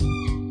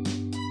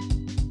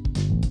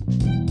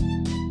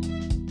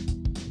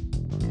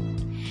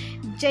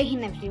Jai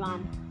Hind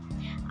everyone.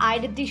 I,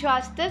 Riddhi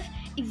Shrivastava,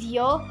 is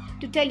here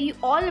to tell you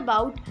all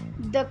about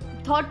the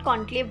Thought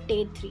Conclave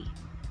Day 3.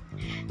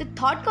 The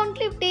Thought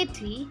Conclave Day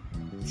 3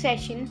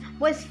 session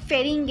was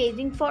very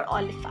engaging for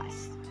all of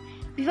us.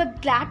 We were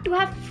glad to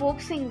have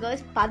folk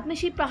singers Padma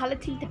Shri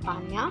Prahalad Singh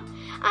Tipania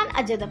and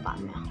Ajay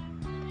Dapania.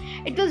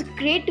 It was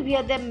great to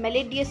hear their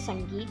melodious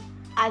Sangeet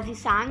as we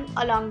sang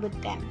along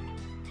with them.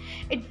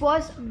 It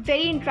was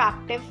very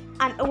interactive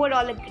and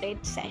overall a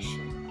great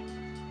session.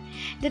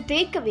 The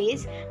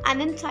takeaways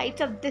and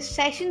insights of this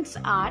sessions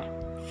are: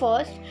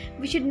 first,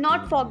 we should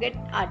not forget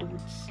our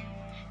roots.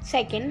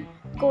 Second,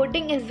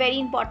 coding is a very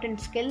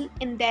important skill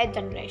in their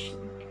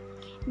generation.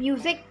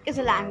 Music is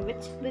a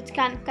language which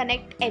can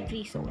connect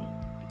every soul.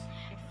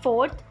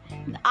 Fourth,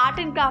 the art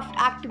and craft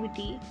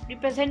activity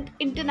represent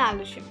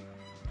internationalism.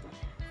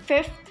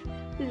 Fifth,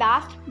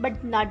 last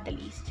but not the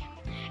least,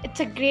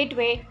 it's a great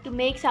way to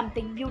make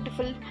something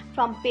beautiful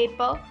from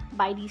paper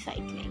by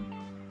recycling.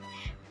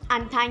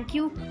 And thank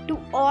you to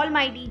all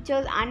my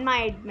teachers and my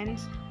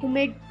admins who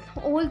made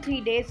all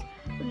 3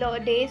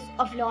 days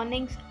of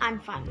learnings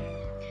and fun.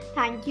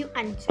 Thank you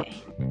and Jai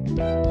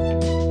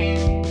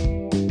Hind.